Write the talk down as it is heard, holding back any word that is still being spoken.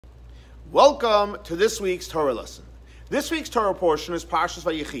Welcome to this week's Torah lesson. This week's Torah portion is Parsha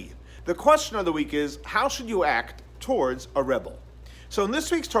Vayechi. The question of the week is, how should you act towards a rebel? So in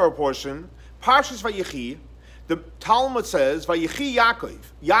this week's Torah portion, Parsha Vayechi, the Talmud says, Vayechi Yaakov.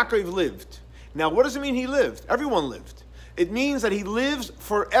 Yaakov lived. Now what does it mean he lived? Everyone lived. It means that he lives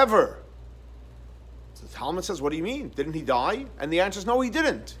forever. So the Talmud says, what do you mean? Didn't he die? And the answer is no, he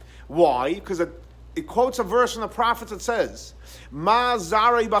didn't. Why? Because it quotes a verse in the prophets that says, Ma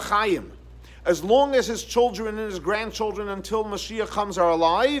zarei b'chayim. As long as his children and his grandchildren until Mashiach comes are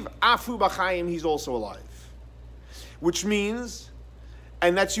alive, afu b'chayim, he's also alive. Which means,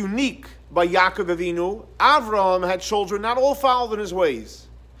 and that's unique by Yaakov Avinu, Avraham had children, not all followed in his ways.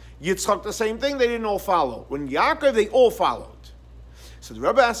 Yitzchok, the same thing, they didn't all follow. When Yaakov, they all followed. So the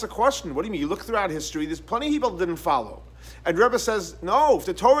Rebbe asks a question, what do you mean? You look throughout history, there's plenty of people that didn't follow. And Rebbe says, no, if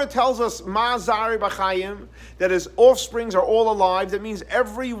the Torah tells us, Ma zari b'chayim, that his offsprings are all alive, that means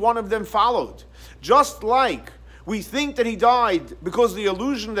every one of them followed. Just like we think that he died because of the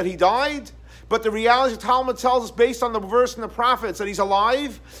illusion that he died, but the reality the Talmud tells us based on the verse in the prophets that he's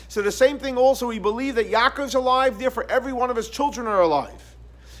alive. So the same thing also, we believe that Yaakov's alive, therefore every one of his children are alive.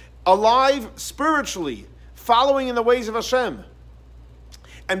 Alive spiritually, following in the ways of Hashem.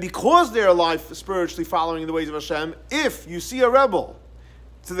 And because they're alive spiritually following the ways of Hashem, if you see a rebel,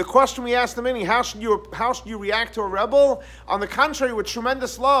 to the question we asked the beginning, how should you react to a rebel? On the contrary, with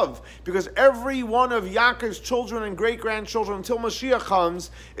tremendous love, because every one of Yaakov's children and great-grandchildren until Mashiach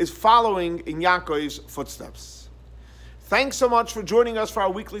comes is following in Yaakov's footsteps. Thanks so much for joining us for our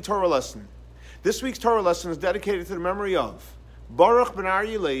weekly Torah lesson. This week's Torah lesson is dedicated to the memory of Baruch ben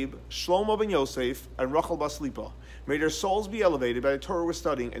Aryeh Leib, Shlomo ben Yosef, and Rachel bas Lipa. May their souls be elevated by the Torah we're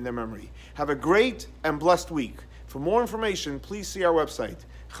studying in their memory. Have a great and blessed week. For more information, please see our website,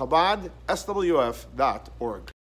 chabad.swf.org.